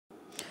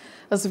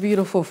It's a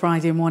beautiful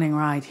Friday morning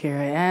right here.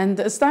 And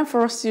it's time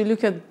for us to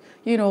look at,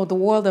 the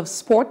world of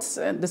sports.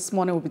 And this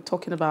morning we'll be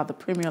talking about the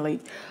Premier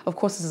League. Of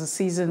course, it's a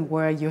season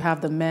where you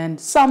have the men,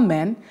 some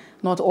men,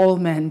 not all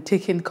men,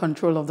 taking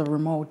control of the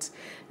remote.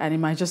 And it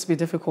might just be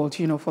difficult,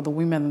 for the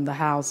women in the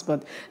house,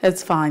 but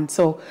it's fine.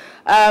 So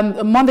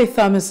Monday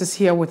Thomas is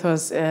here with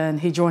us and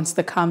he joins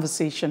the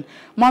conversation.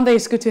 Monday,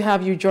 it's good to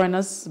have you join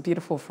us.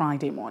 Beautiful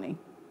Friday morning.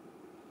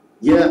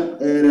 Yeah,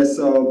 it is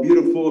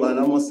beautiful, and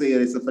I must say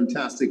it's a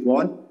fantastic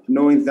one,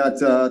 knowing that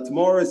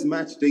tomorrow is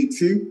match day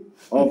 2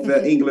 of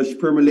the English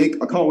Premier League.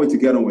 I can't wait to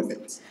get on with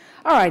it.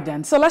 All right,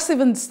 then. So let's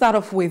even start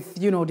off with,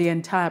 the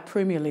entire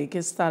Premier League.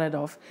 It started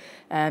off,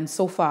 and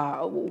so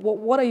far,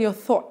 what are your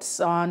thoughts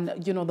on,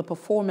 the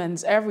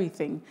performance,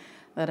 everything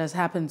that has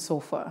happened so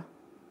far?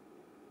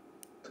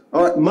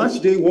 All right,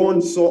 match day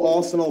 1 saw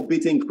Arsenal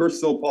beating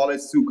Crystal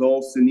Palace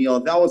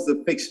 2-0. That was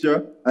the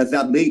fixture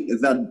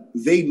that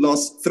they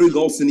lost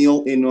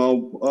 3-0 in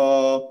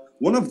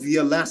one of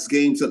their last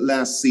games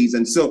last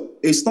season. So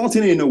it's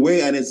starting in a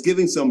way and it's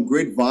giving some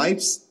great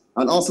vibes.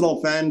 And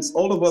Arsenal fans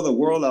all over the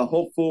world are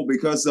hopeful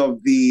because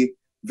of the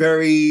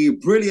very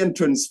brilliant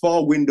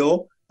transfer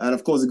window. And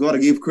of course, you got to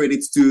give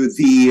credit to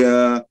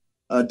the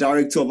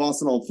director of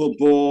Arsenal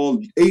football,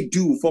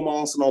 Edu, former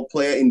Arsenal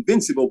player,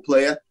 invincible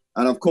player.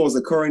 And of course,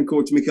 the current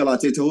coach, Mikel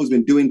Arteta, who's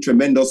been doing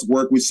tremendous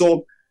work. We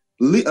saw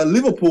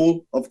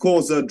Liverpool, of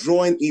course,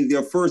 drawing in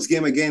their first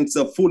game against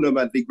Fulham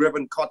at the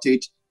Craven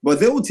Cottage. But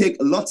they will take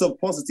lots of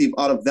positive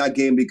out of that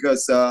game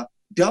because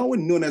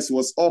Darwin Núñez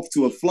was off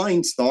to a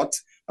flying start,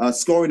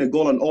 scoring a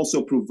goal and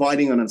also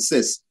providing an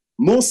assist.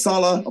 Mo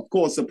Salah, of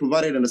course,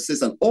 provided an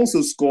assist and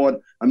also scored.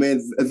 I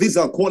mean, these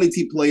are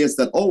quality players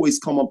that always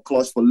come up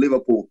clutch for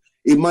Liverpool.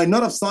 It might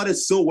not have started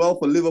so well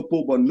for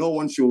Liverpool, but no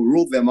one should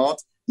rule them out.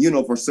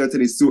 For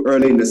certain it's too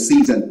early in the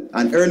season.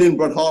 And Erling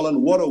Braut Haaland,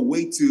 what a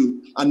way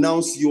to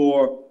announce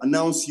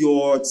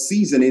your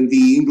season in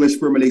the English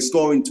Premier League,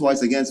 scoring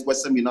twice against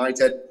West Ham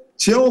United.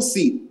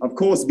 Chelsea, of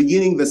course,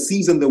 beginning the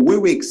season the way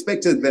we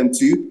expected them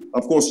to,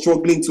 of course,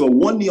 struggling to a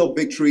 1-0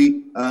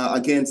 victory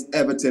against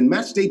Everton.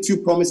 Match day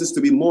 2 promises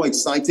to be more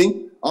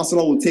exciting.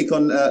 Arsenal will take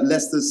on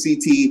Leicester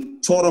City.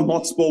 Tottenham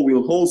Hotspur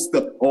will host,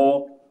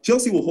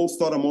 Chelsea will host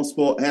Tottenham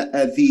Hotspur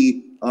at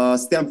the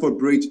Stamford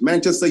Bridge.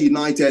 Manchester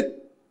United,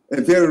 a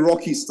very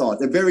rocky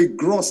start, a very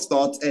gross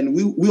start, and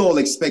we all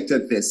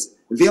expected this.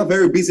 They are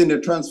very busy in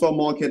the transfer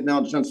market now.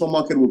 The transfer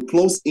market will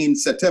close in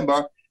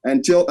September.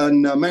 And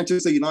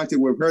Manchester United,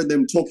 we've heard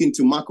them talking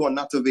to Marko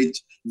Arnautovic.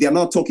 They are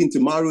not talking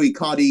to Mario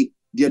Icardi.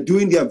 They are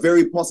doing their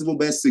very possible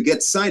best to get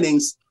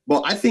signings.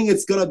 But I think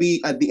it's going to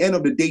be, at the end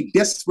of the day,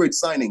 desperate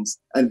signings.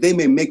 And they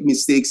may make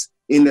mistakes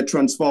in the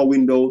transfer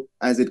window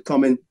as it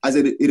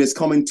is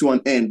coming to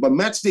an end. But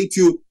match day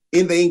 2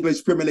 in the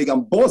English Premier League,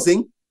 I'm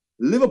buzzing.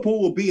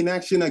 Liverpool will be in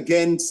action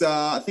against,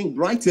 I think,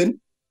 Brighton.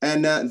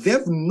 And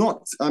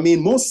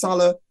Mo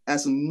Salah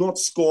has not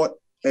scored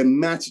a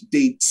match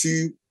day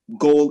 2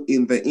 goal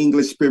in the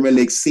English Premier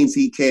League since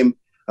he came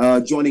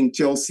joining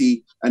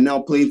Chelsea and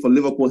now playing for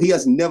Liverpool. He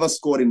has never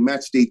scored in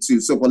match day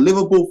 2. So for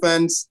Liverpool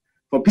fans,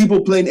 for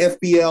people playing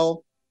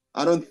FPL,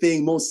 I don't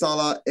think Mo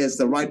Salah is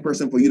the right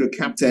person for you to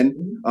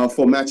captain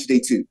for match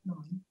day 2.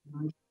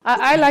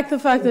 I like the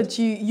fact that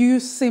you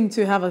seem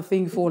to have a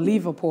thing for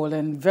Liverpool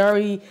and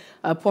very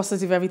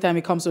positive every time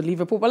it comes to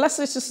Liverpool. But let's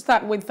just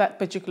start with that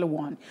particular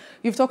one.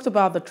 You've talked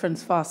about the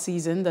transfer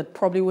season that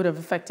probably would have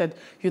affected,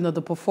 the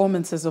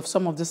performances of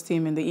some of this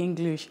team in the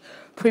English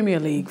Premier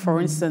League. For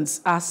instance,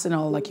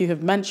 Arsenal, like you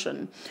have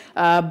mentioned.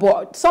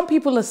 But some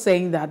people are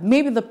saying that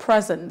maybe the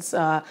presence,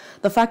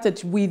 the fact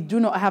that we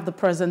do not have the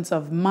presence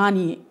of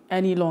Mane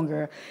any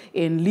longer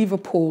in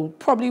Liverpool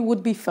probably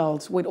would be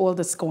felt with all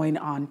this going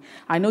on.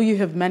 I know you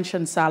have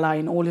mentioned Salah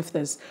in all of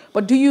this,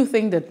 but do you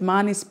think that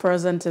Mane's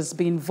presence has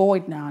been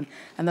void now,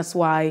 and that's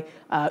why,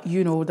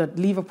 that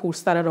Liverpool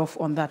started off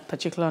on that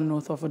particular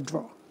note of a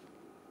draw?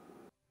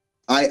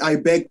 I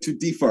beg to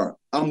differ.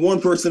 I'm one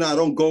person, I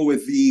don't go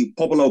with the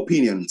popular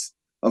opinions.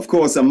 Of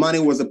course,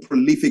 Mane was a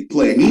prolific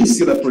player. He's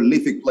still a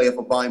prolific player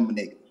for Bayern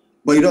Munich,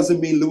 but it doesn't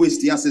mean Luis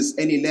Diaz is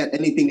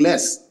anything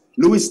less.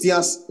 Luis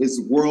Diaz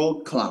is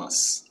world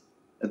class.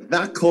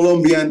 That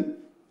Colombian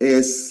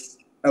is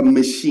a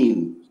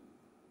machine.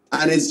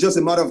 And it's just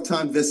a matter of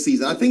time this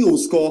season. I think he will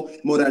score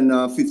more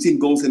than 15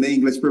 goals in the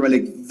English Premier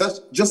League. That's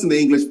just in the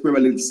English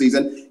Premier League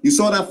season. You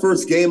saw that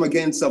first game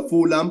against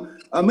Fulham.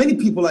 Many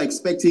people are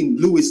expecting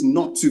Luis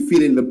not to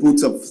fill in the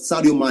boots of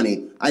Sadio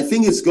Mane. I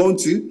think he's going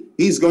to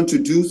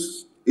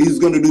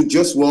do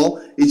just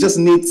well. It just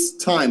needs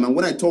time. And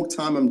when I talk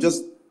time, I'm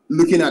just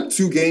looking at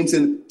 2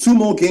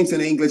 more games in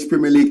the English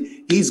Premier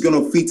League. He's going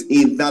to fit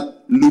in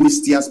that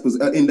Luis Diaz,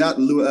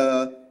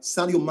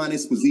 Sadio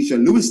Mane's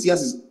position. Luis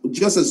Diaz is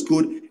just as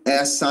good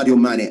as Sadio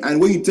Mane.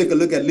 And when you take a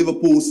look at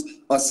Liverpool's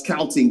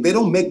scouting, they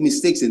don't make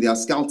mistakes in their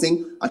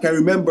scouting. I can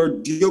remember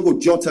Diogo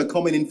Jota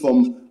coming in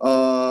from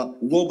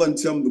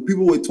Wolverhampton.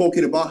 People were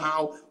talking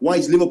about why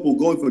is Liverpool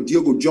going for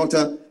Diogo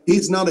Jota?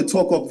 He's now the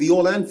talk of the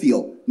old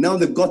Anfield. Now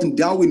they've gotten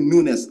Darwin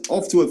Núñez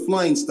off to a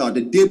flying start,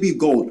 the debut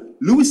goal.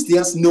 Luis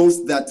Diaz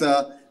knows that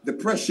the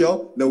pressure,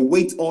 the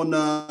weight on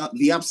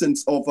the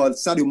absence of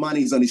Sadio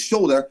Mane is on his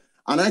shoulder.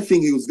 And I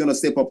think he was going to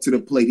step up to the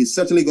plate. He's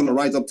certainly going to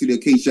rise up to the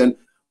occasion.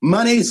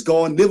 Mane is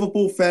gone.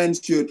 Liverpool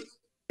fans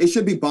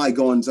should be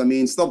bygones. I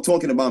mean, stop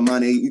talking about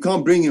Mane. You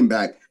can't bring him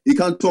back. You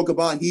can't talk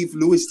about if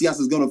Luis Diaz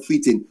is going to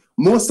fit in.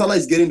 Mo Salah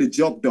is getting the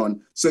job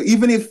done. So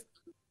even if,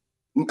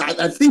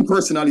 I think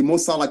personally, Mo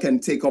Salah can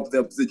take up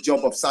the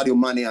job of Sadio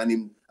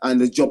Mane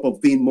and the job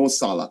of being Mo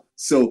Salah.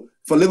 So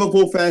for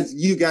Liverpool fans,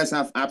 you guys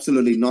have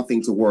absolutely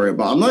nothing to worry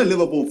about. I'm not a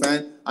Liverpool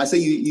fan. I say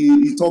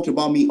you talked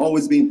about me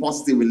always being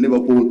positive with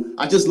Liverpool.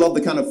 I just love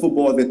the kind of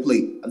football they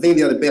play. I think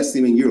they're the best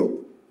team in Europe.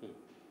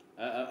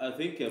 I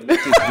think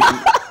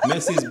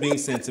Messi is being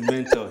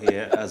sentimental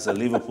here as a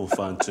Liverpool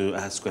fan to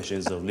ask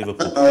questions of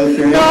Liverpool.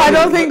 Okay. No, I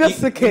don't think that's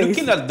the case.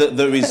 Looking at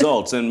the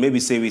results, and maybe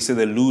we say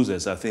the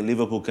losers, I think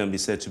Liverpool can be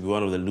said to be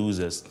one of the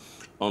losers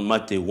on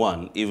match day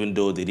 1, even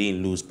though they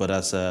didn't lose. But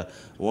as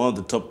one of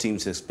the top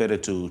teams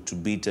expected to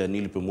beat a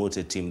newly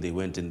promoted team, they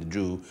went and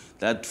drew.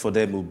 That for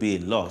them will be a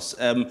loss.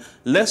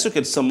 Let's look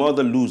at some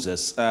other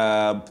losers.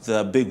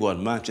 The big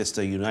one,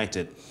 Manchester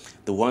United.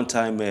 The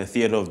one-time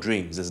theatre of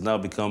dreams has now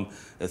become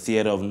a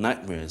theatre of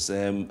nightmares.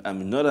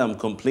 I'm not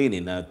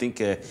complaining. I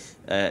think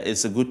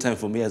it's a good time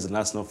for me as an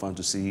Arsenal fan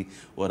to see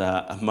what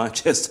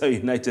Manchester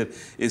United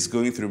is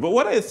going through. But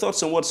what are your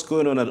thoughts on what's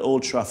going on at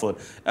Old Trafford?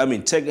 I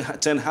mean,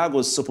 Ten Hag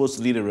was supposed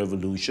to lead a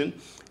revolution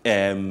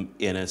in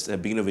the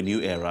beginning of a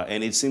new era,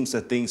 and it seems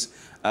that things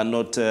are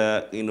not,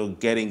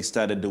 getting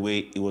started the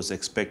way it was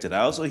expected. I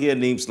also hear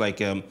names like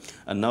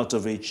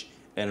Arnautovic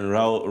and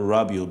Raul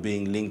Rabiot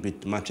being linked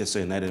with Manchester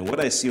United. And what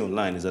I see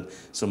online is that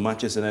some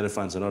Manchester United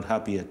fans are not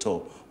happy at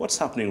all. What's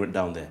happening right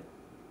down there?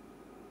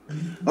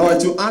 All right,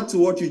 to add to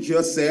what you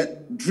just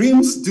said,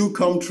 dreams do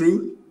come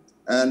true,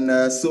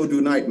 and so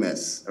do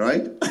nightmares,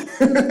 right?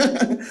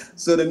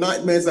 So the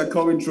nightmares are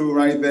coming true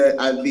right there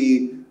at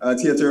the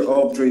theater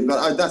of dreams.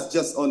 But that's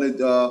just on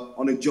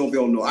a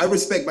jovial note. I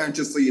respect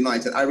Manchester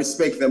United. I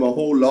respect them a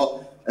whole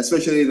lot,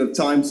 especially in the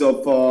times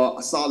of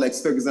Sir Alex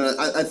Ferguson.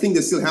 I think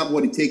they still have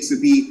what it takes to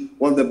be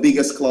one of the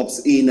biggest clubs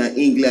in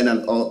England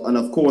and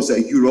of course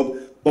Europe.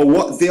 But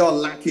what they are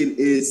lacking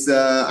is,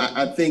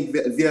 I think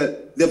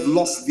they've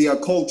lost their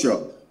culture.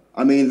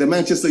 I mean, the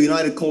Manchester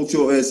United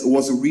culture was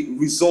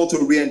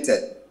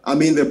result-oriented. I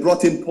mean, they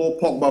brought in Paul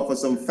Pogba for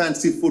some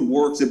fancy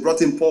footwork. They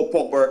brought in Paul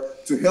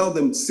Pogba to help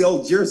them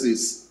sell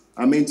jerseys.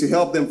 I mean, to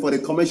help them for the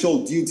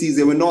commercial duties.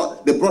 They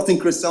brought in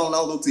Cristiano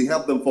Ronaldo to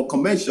help them for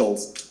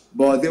commercials,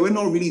 but they were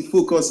not really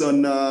focused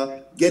on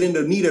getting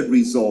the needed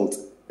result.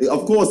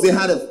 Of course, they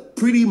had a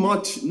pretty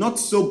much not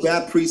so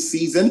bad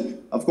preseason.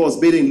 Of course,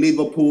 beating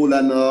Liverpool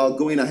and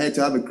going ahead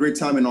to have a great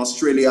time in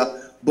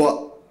Australia.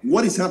 But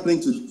what is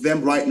happening to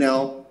them right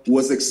now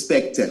was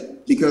expected,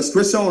 because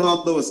Cristiano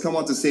Ronaldo has come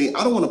out to say,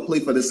 I don't want to play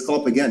for this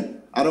club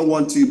again. I don't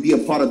want to be a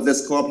part of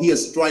this club. He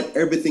has tried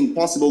everything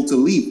possible to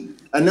leave.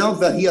 And now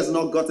that he has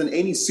not gotten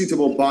any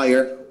suitable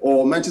buyer,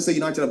 or Manchester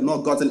United have not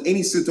gotten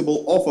any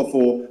suitable offer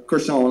for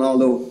Cristiano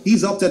Ronaldo,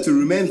 he's opted to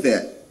remain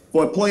there.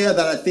 For a player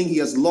that I think he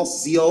has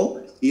lost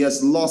zeal, he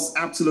has lost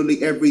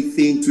absolutely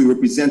everything to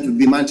represent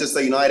the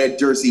Manchester United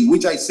jersey,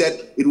 which I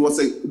said it was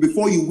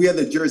before you wear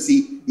the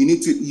jersey, you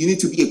need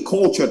to be a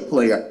cultured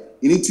player.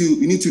 You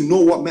need to know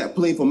what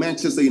playing for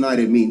Manchester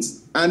United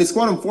means. And it's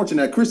quite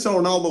unfortunate. Cristiano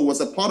Ronaldo was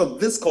a part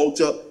of this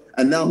culture,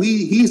 and now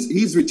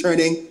he's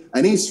returning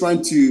and he's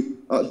trying to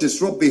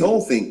disrupt the whole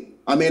thing.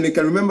 I mean, you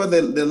can remember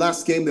the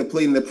last game they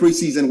played in the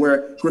preseason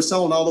where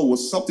Cristiano Ronaldo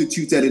was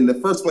substituted in the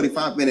first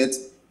 45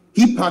 minutes.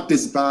 He packed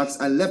his bags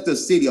and left the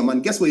stadium.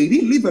 And guess what? He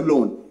didn't leave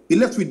alone. He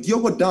left with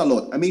Diogo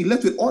Dalot. I mean, he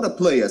left with other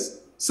players.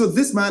 So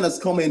this man has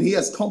come in. He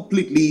has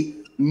completely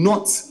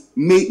not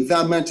made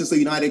that Manchester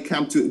United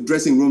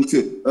dressing room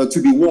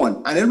to be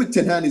won. And Erik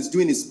ten Hag is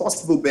doing his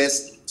possible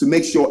best to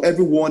make sure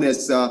everyone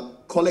is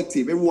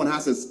collective. Everyone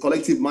has a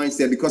collective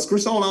mindset, because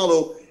Cristiano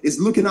Ronaldo is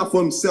looking out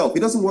for himself. He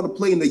doesn't want to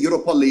play in the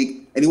Europa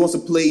League, and he wants to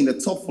play in the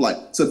top flight.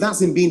 So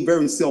that's him being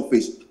very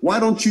selfish. Why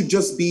don't you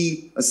just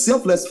be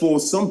selfless for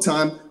some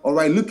time? All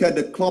right, look at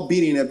the club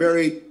being in a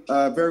very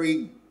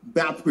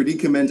bad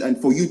predicament,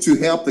 and for you to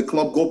help the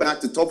club go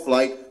back to top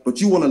flight, but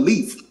you want to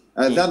leave.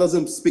 That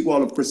doesn't speak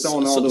well of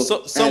Cristiano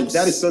Ronaldo, and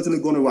that is certainly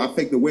going to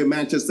affect the way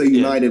Manchester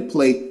United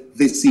play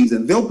this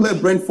season. They'll play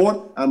Brentford,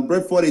 and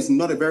Brentford is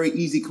not a very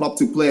easy club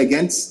to play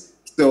against.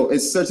 So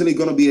it's certainly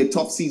going to be a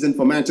tough season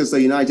for Manchester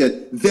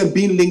United. They're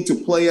being linked to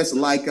players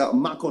like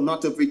Marko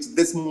Arnautovic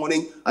this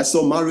morning. I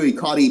saw Mario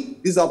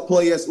Icardi. These are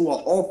players who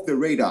are off the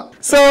radar.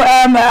 So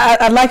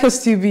I'd like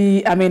us to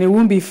be, I mean, it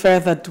wouldn't be fair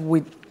that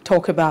we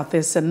talk about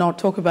this and not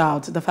talk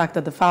about the fact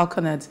that the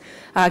Falconets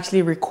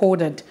actually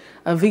recorded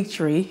a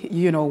victory,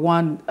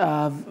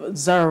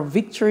 1-0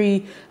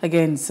 victory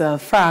against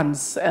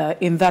France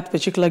in that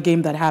particular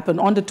game that happened.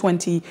 Under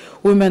 20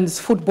 women's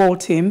football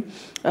team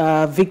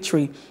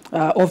victory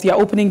of their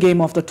opening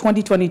game of the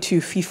 2022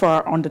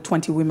 FIFA Under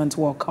 20 Women's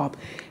World Cup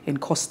in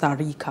Costa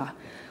Rica.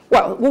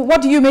 Well,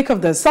 what do you make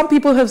of this? Some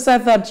people have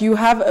said that you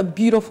have a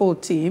beautiful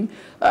team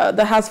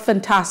that has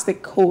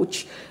fantastic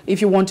coach, if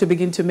you want to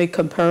begin to make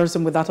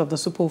comparison with that of the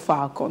Super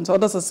Falcons.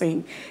 Others are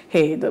saying,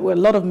 hey, there were a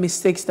lot of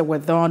mistakes that were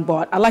done,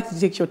 but I'd like to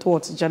take your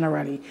thoughts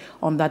generally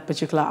on that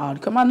particular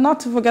outcome. And not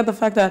to forget the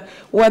fact that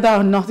whether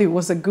or not it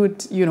was a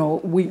good, you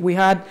know, we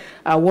had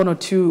one or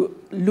two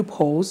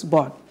loopholes,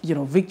 but, you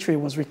know, victory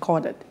was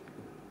recorded.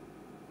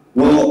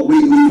 Well,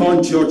 we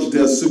can't judge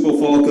the Super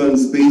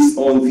Falcons based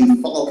on the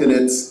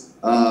Falconets.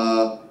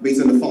 Based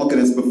on the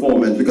Falconets'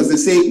 performance, because they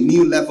say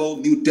new level,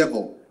 new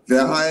devil.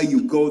 The higher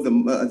you go,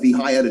 the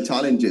higher the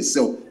challenges.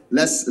 So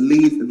let's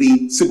leave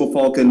the Super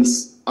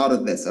Falcons out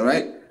of this, all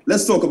right?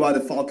 Let's talk about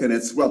the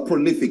Falconets. Well,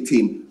 prolific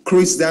team.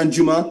 Chris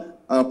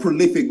Danjuma,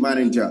 prolific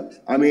manager.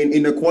 I mean,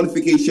 in the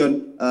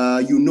qualification,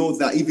 you know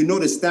that if you know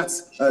the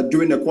stats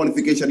during the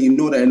qualification, you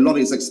know that a lot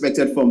is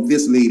expected from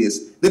these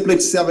ladies. They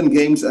played 7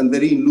 games and they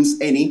didn't lose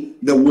any.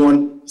 They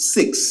won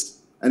 6,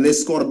 and they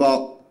scored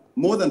about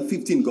more than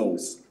 15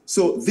 goals.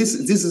 So this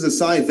is a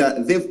sign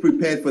that they've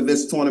prepared for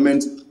this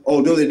tournament,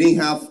 although they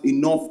didn't have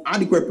enough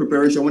adequate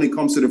preparation when it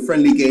comes to the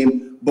friendly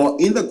game. But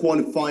in the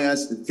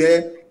qualifiers,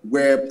 they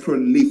were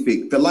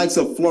prolific. The likes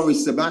of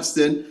Floris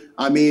Sebastian,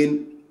 I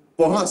mean,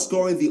 for her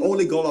scoring the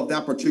only goal of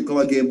that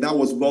particular game, that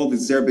was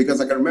well-deserved,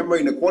 because I can remember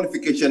in the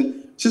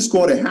qualification, she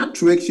scored a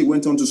hat-trick. She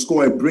went on to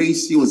score a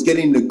brace. She was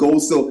getting the goal.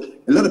 So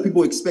a lot of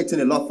people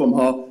expecting a lot from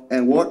her.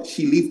 And what?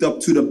 She lived up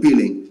to the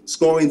billing,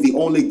 scoring the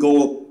only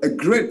goal. A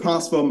great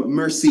pass from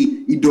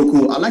Mercy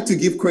Idoku. I like to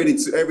give credit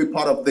to every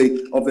part of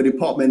the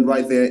department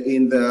right there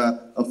in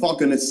the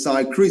Falconets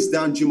side. Chris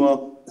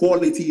Danjuma,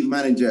 quality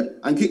manager.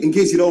 And in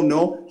case you don't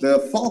know, the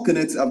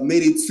Falconets have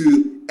made it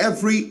to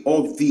every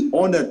of the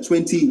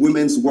Under-20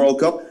 Women's World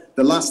Cup.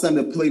 The last time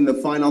they played in the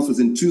finals was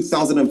in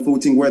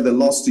 2014, where they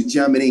lost to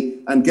Germany.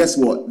 And guess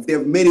what?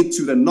 They've made it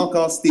to the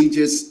knockout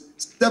stages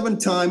 7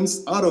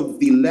 times out of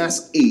the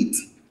last 8.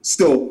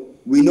 So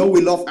we know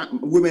we love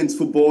women's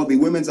football. The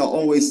women's are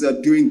always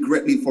doing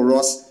greatly for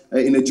us.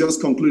 In the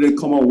just concluded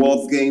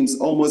Commonwealth Games,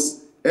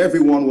 almost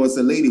everyone was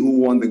a lady who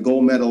won the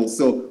gold medal.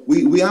 So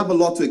we have a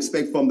lot to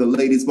expect from the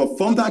ladies. But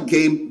from that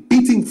game,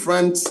 beating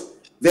France,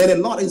 then a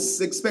lot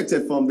is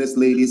expected from these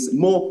ladies.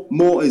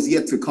 More is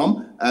yet to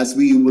come, as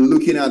we were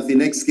looking at the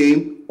next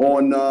game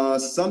on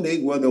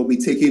Sunday, where they'll be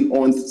taking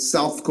on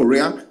South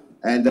Korea.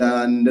 And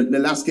the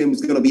last game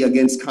is going to be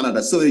against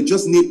Canada. So they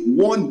just need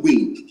 1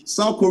 win.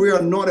 South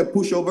Korea, not a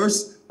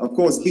pushovers. Of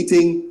course,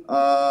 beating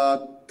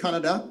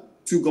Canada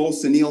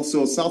 2-0.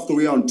 So South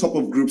Korea on top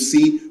of Group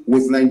C,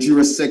 with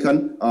Nigeria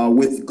second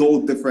with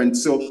goal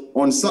difference. So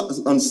on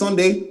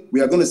Sunday,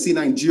 we are going to see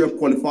Nigeria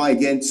qualify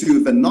again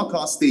to the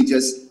knockout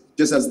stages,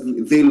 just as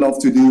they love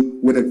to do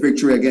with a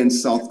victory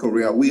against South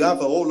Korea. We have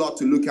a whole lot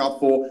to look out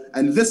for,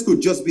 and this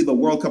could just be the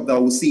World Cup that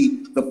will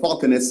see the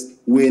Falconets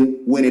win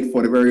it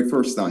for the very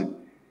first time.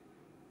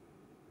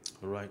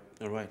 All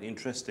right,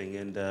 interesting.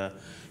 And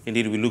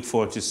indeed, we look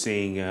forward to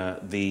seeing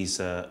these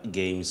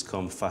games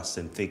come fast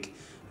and thick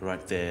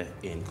right there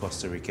in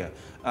Costa Rica.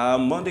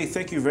 Monday,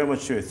 thank you very much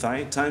for your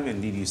time.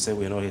 Indeed, you said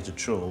we're not here to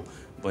troll,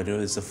 but you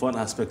know, it's a fun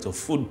aspect of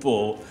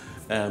football.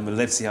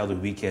 Let's see how the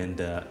weekend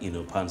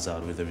pans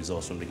out with the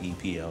results from the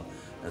EPL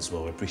as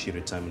well. We appreciate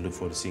your time and look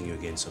forward to seeing you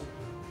again soon.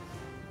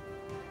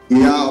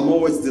 Yeah, I'm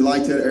always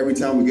delighted every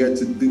time we get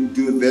to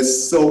do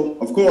this. So,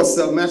 of course,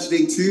 match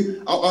day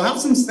 2. I'll have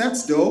some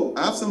stats, though.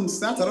 I have some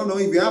stats. I don't know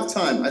if you have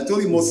time. I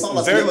told you Mo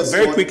Salah's never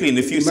scored. Very quickly, in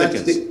a few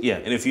seconds. Yeah,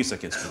 in a few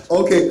seconds. Please.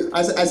 Okay,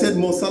 I said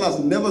Mo Salah's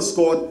never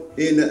scored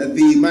in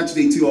the match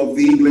day 2 of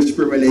the English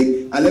Premier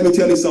League. And let me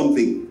tell you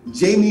something.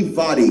 Jamie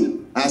Vardy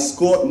has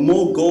scored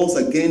more goals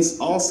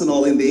against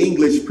Arsenal in the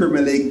English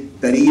Premier League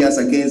than he has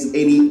against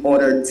any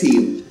other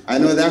team. I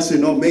know that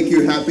should not make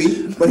you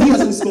happy, but he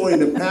hasn't scored in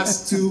the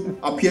past 2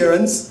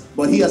 appearances,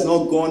 but he has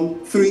not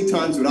gone 3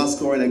 times without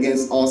scoring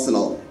against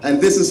Arsenal. And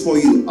this is for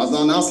you. As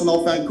an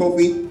Arsenal fan,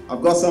 Kofi,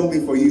 I've got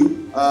something for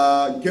you.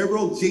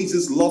 Gabriel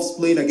Jesus loves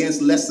playing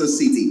against Leicester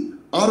City.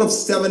 Out of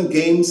 7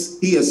 games,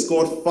 he has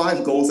scored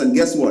 5 goals, and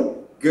guess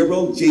what?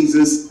 Gabriel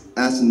Jesus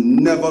has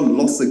never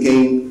lost a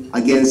game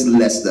against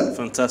Leicester.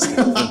 Fantastic.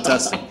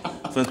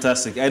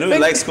 Fantastic. I know you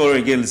like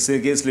scoring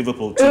against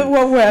Liverpool too.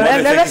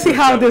 And let's see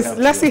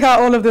how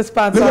all of this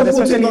pans out.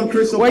 Especially on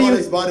Crystal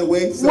Palace, by the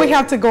way. So we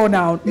have to go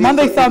now.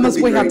 Monday, Thomas,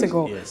 we have to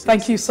go. Yes,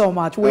 Thank you so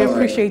much. We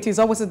appreciate it. It's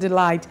always a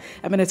delight.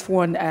 I mean, it's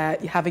fun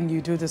having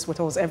you do this with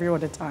us every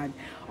other time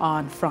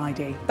on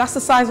Friday. That's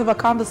the size of a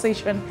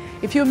conversation.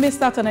 If you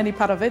missed out on any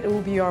part of it, it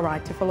will be all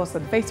right to follow us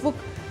on Facebook,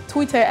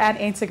 Twitter, and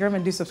Instagram,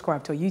 and do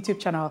subscribe to our YouTube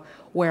channel.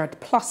 We're at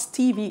Plus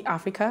TV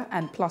Africa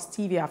and Plus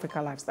TV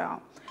Africa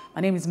Lifestyle. My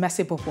name is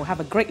Messi Popo.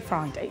 Have a great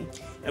Friday.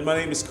 And my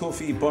name is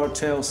Kofi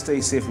Bartel. Stay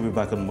safe. We'll be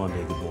back on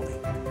Monday. Good morning.